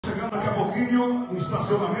pouquinho no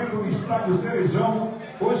estacionamento do Estádio Cerejão.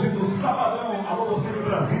 Hoje no sabadão, alô você de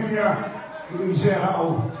Brasília. Em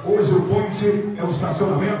geral, hoje o point é o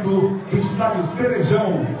estacionamento do Estádio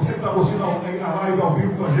Cerejão. Você que está assistindo aí na live ao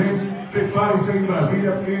vivo com a gente, prepare-se aí em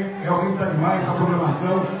Brasília, porque realmente está demais a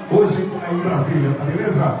programação hoje aí em Brasília, tá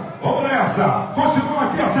beleza? Vamos nessa! Continua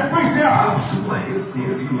aqui a sequência! A sua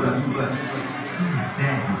exclusiva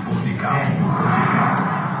musical.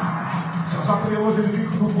 Eu só queria hoje ele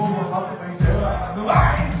fica no povo lá também.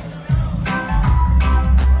 Vai!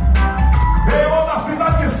 Veio da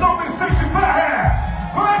cidade de São Vicente Ferre!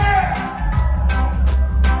 Goiânia!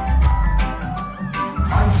 A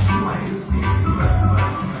sua exclusiva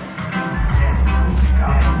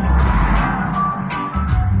musical.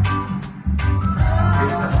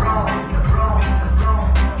 Mr. Brown.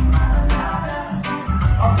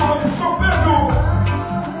 Ator de São Pedro!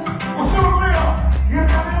 O seu Leão! E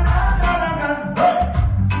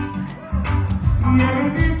ele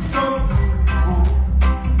disse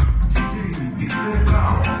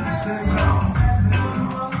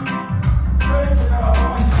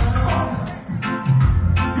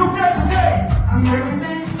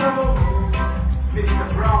Mr.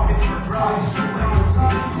 Brown,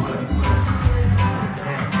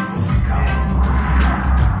 musical.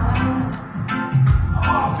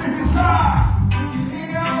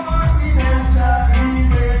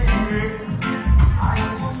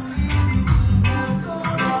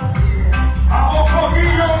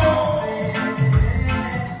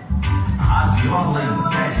 A viola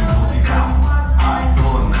Império musical, a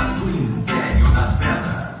dona do Império das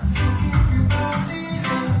Pedras.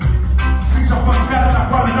 Seja pancada na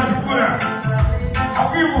qualidade pura. Ao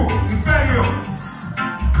vivo, Império.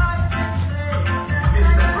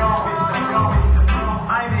 Mr. Brown.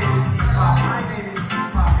 My name is Hip Hop.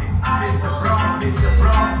 Mr. Brown is the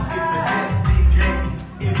best DJ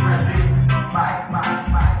in Brazil. Bye.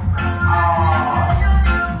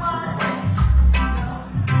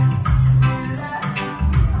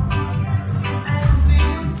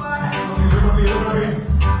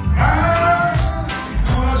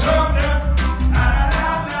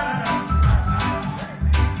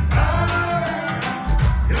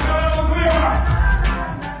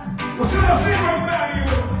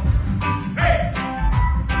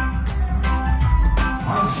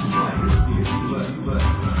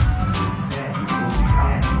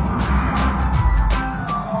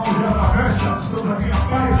 Estamos aqui em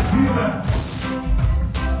Aparecida,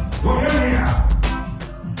 Goiânia,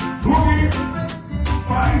 Clube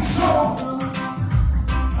Paris Show.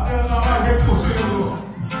 Galera da live torcendo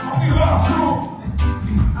ao vivaço.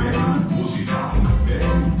 Império musical,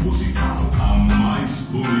 a mais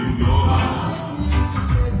bonita.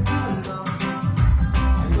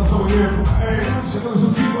 Aí tá sorrindo, chegando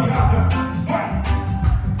juntinho, olhada. Vai!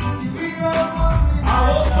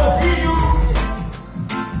 Alô, Soquinho!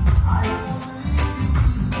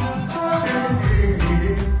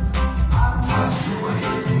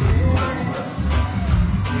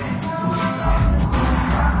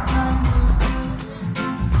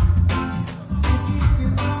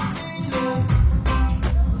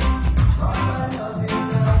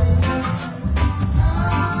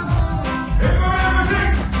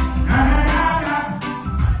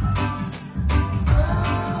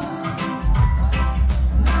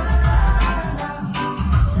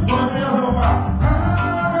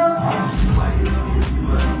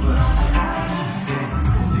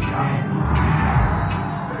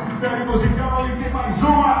 Musical e tem mais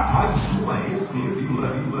uma. A sua exclusiva.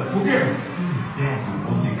 O quê? Império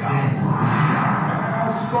musical.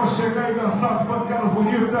 É só chegar e dançar as pancadas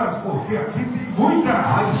bonitas, porque aqui tem muita. A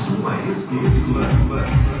sua exclusiva.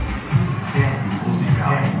 Império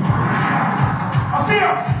musical. Assim, ó.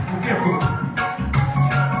 O quê, pô?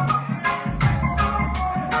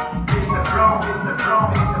 Mr. Brown.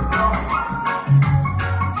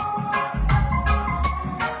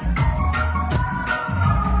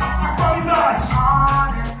 A qualidade.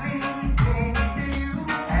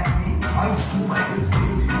 A sua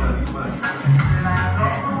exclusiva.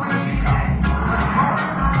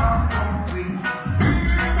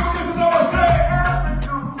 Bonito pra você.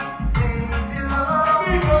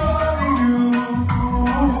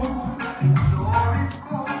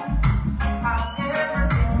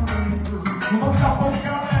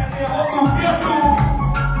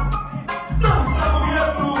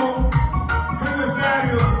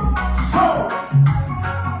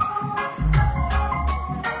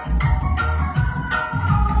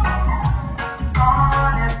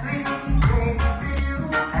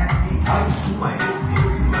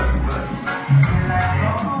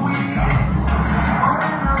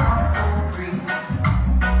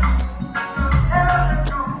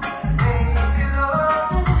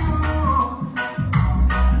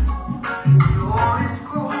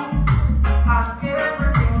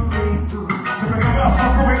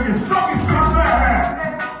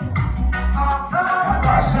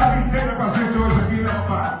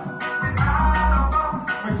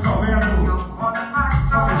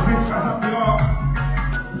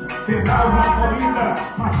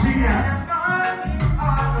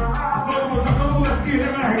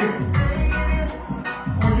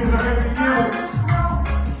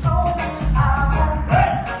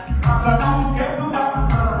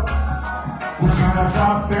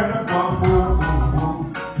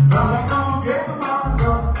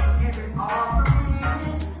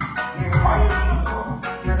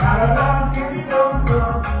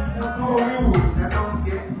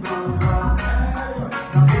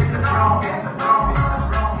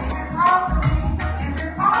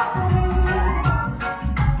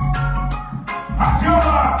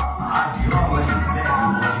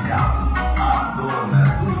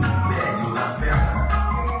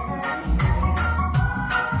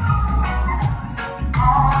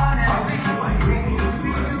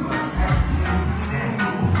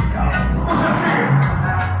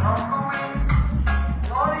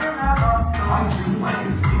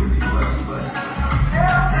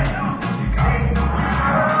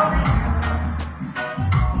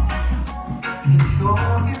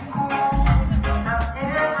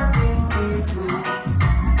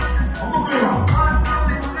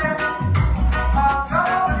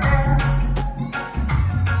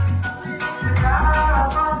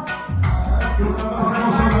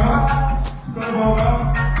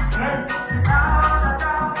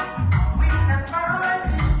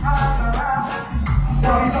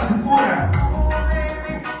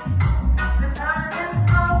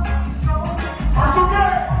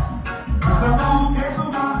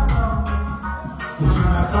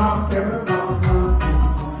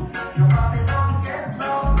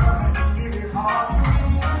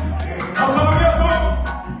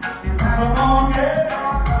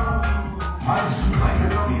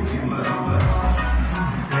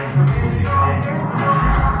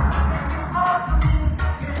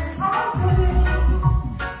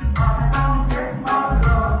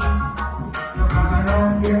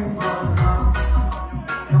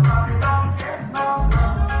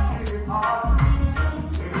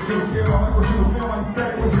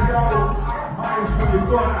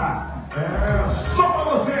 É só pra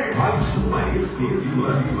vocês. Mais uma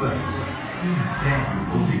exclusiva. Império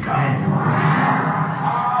musical.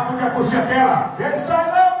 Ah, tu quer curtir aquela? Yes, I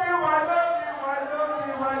love you, I love you, I love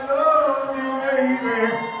you, I love you, baby.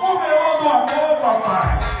 O melhor do amor,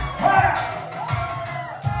 papai. Vai!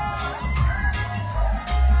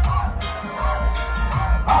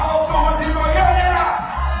 Alô, turma de Goiânia!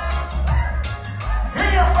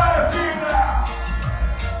 Quem é parecida?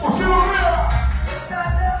 O Silvio!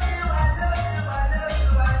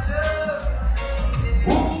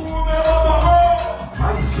 O melhor do amor!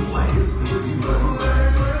 Mais uma exclusiva.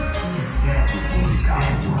 Império musical.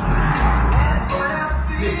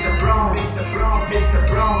 Mr. Brown, Mr. Brown, Mr.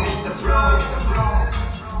 Brown, Mr. Brown, Mr. Brown.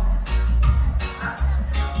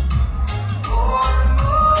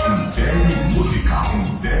 Império musical.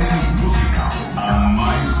 A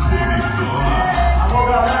mais bonitona. Alô,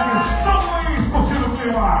 galera de São Luís, curtindo o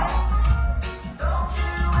clima.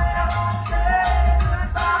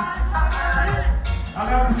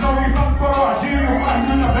 Galera de São Luís, vamos coroadinho,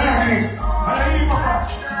 Marminha Berg. Olha aí, papai.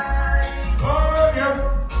 Oh, Deus.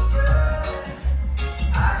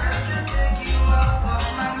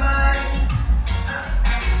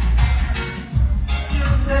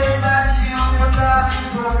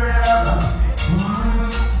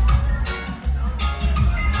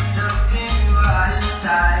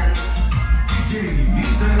 DJ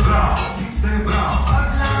Mr. Brown.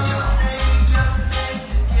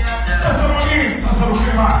 Dança no mim, dança no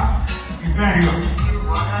clima. Império.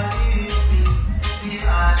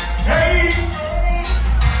 Ei!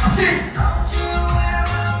 Assim!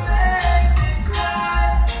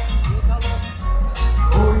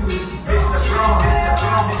 Mr. Brown.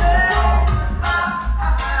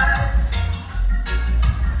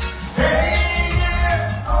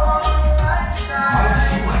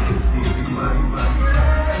 Mais uma exclusiva.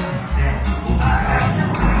 Império musical.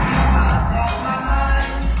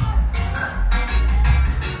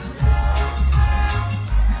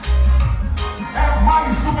 É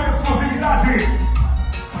mais uma exclusividade.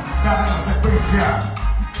 Cada na sequência.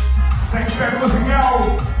 Sem pé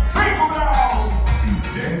musical. Vem com o grau.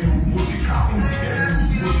 Império musical.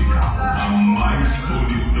 A mais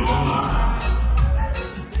bonitona.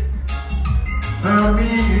 Love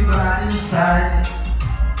me right inside.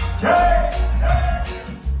 Hey!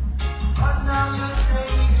 But now you say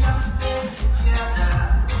we can stay together.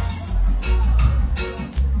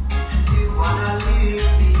 And you wanna leave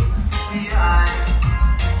me behind.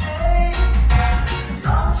 Hey,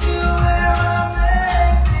 don't you ever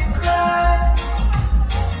make me cry.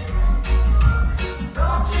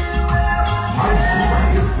 Don't you ever Mais uma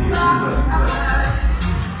say exclusiva.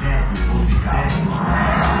 Império musical.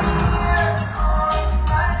 on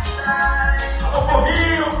my side. Alô,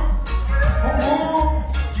 Foguinho!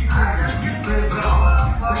 Mr.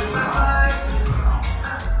 Brown.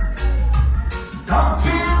 Don't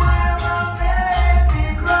you ever make me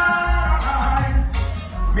cry.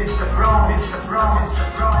 Mr. Brown.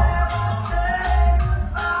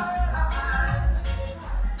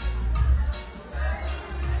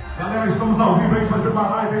 Galera, estamos ao vivo aí, fazendo uma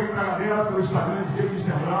live aí pra galera pelo Instagram de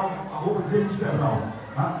DJ Brown, @DJ Brown.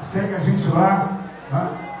 Tá? Segue a gente lá, tá?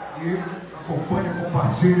 E acompanha,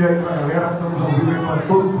 compartilha aí pra galera. Estamos ao vivo aí para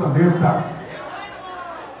todo o planeta.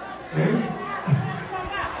 Hein?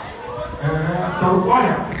 Então,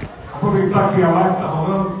 olha, aproveitar que a live tá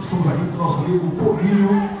rolando, estamos aqui com o nosso amigo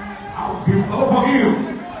Foguinho, ao vivo. Alô,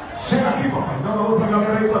 Foguinho! Chega aqui, papai, dá um alô pra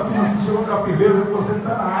galera aí, pra turma que chegou com a firmeza, que você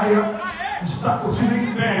tá na área, está curtindo o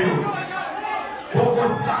Império. Ô,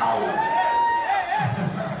 Gostal!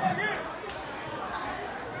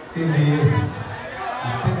 Beleza.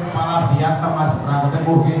 Aquele palavreado tá mais bravo, né,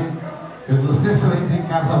 porque eu não sei se eu entrei em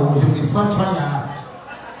casa hoje, eu vim só te olhar.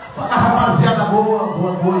 Fala, rapaziada,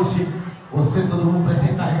 boa noite. Você, todo mundo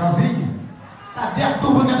presente, tá legalzinho? Cadê a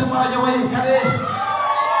turma que é do Maranhão aí? Cadê?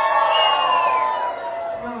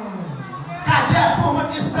 Cadê a turma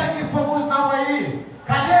que segue fogo não aí?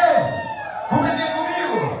 Cadê? Comentem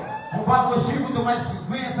comigo. Um bagulho do mais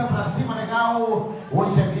frequência pra cima, legal.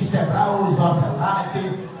 Hoje é Mr. Brown, hoje é Ontem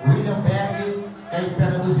Live, William Berg, é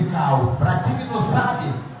Império musical. Pra ti que não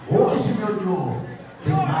sabe, hoje, meu Deus,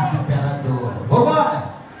 tem marca Imperador.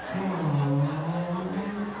 Vambora!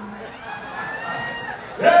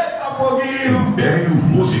 Império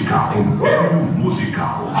Musical, Império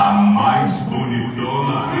Musical, a mais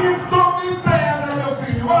bonitona. Então me pega, meu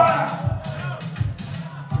filho, bora!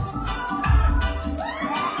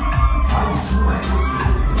 Faz sua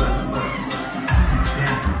Império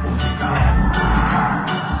Musical.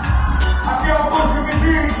 Aqui é o Augusto que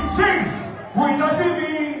diz, cuida de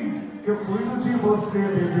mim, que eu cuido de você,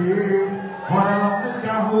 bebê. Bora lá no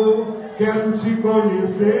carro, quero te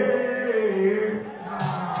conhecer.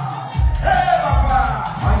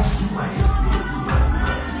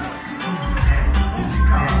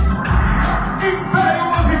 Império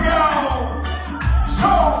Musical,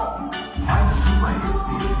 show! Faz sua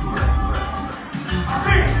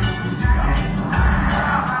Assim!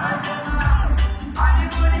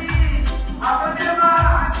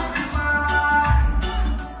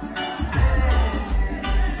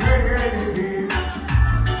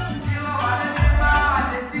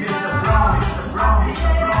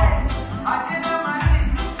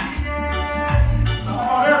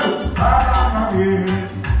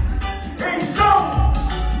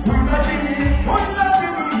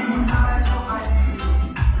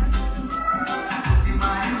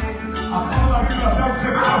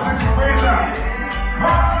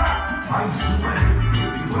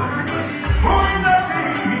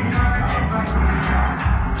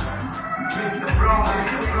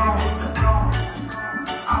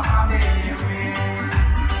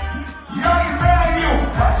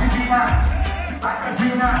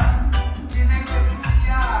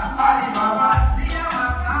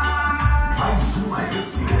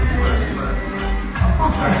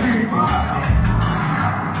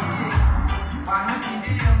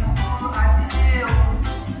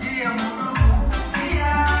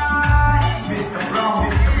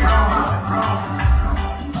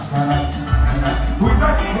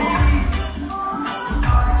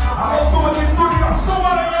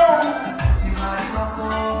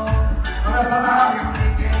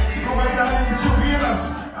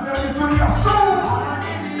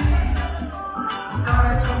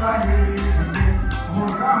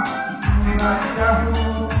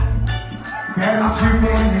 Quero te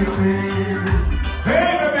conhecer.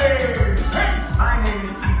 Vem, bebê! Vem! My name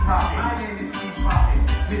is Keep Poppin'.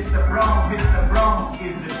 Mr. Brown is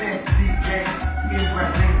the best DJ in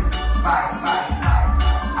Brazil. Bye.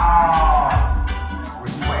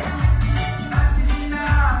 Request.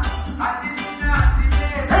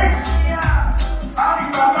 Hey!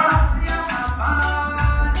 Alibaba!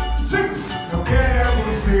 Chicks! Eu quero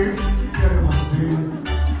você.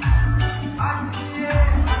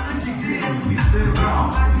 Mr.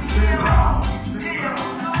 Brown.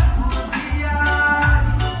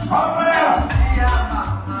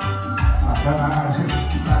 Sacanagem.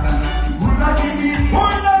 Cuida de mim.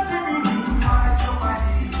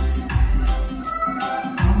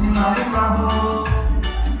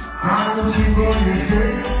 Quero te conhecer.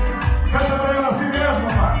 Canta pra ela assim mesmo,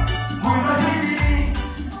 papai. Cuida de mim.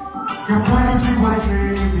 Eu cuido de você,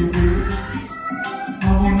 bebê.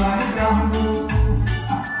 Vamos lá no carro.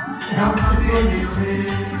 Quero te conhecer.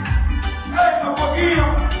 Eita, um pouquinho.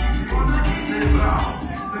 Mr. Brown.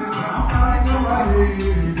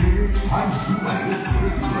 Faz sua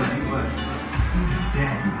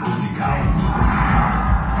Império Musical.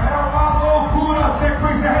 É uma loucura,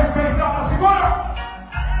 sequência respeitada, segura!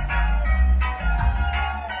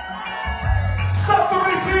 Santo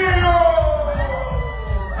Britinho!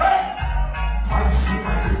 Faz sua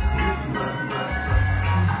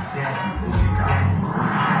Império Musical.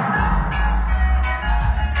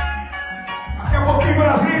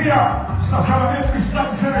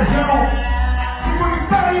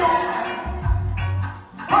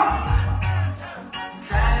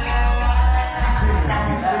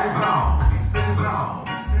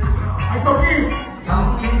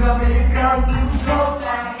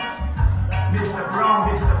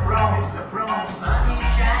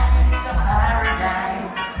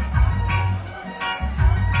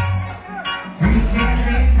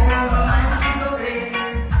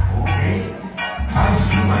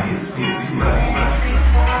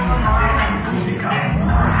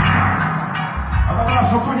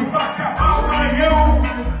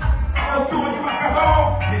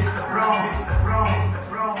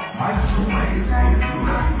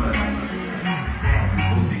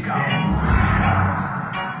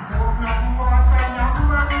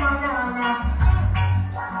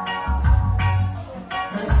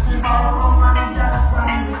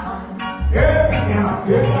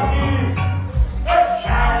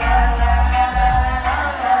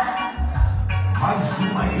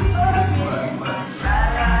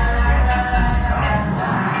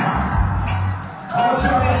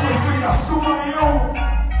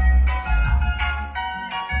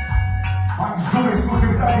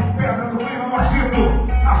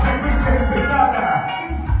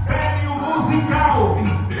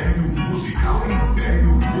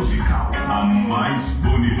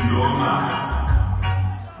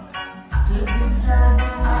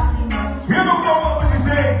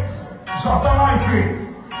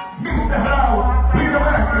 J-Life, Mr. Brown,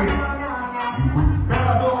 Direto,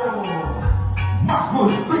 Imperador,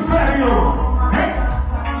 Marcos do Império.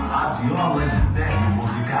 Radiola Império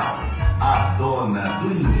Musical, a dona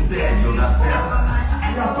do Império das Pedras.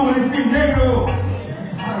 E a Turnê Pinheiro.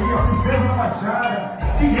 Isso aí, a princesa da Baixada.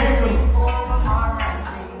 Pinheiro.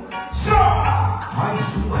 Chama!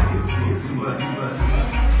 Mais uma exclusiva Império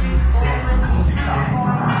Musical.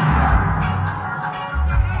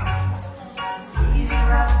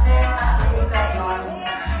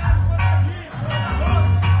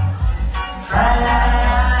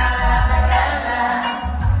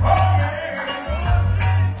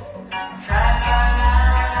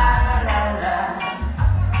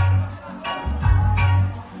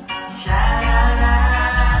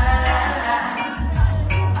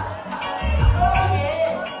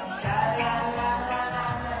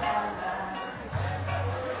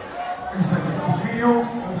 Isso aqui é um pouquinho,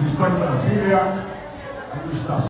 vamos estar em Brasília, aí está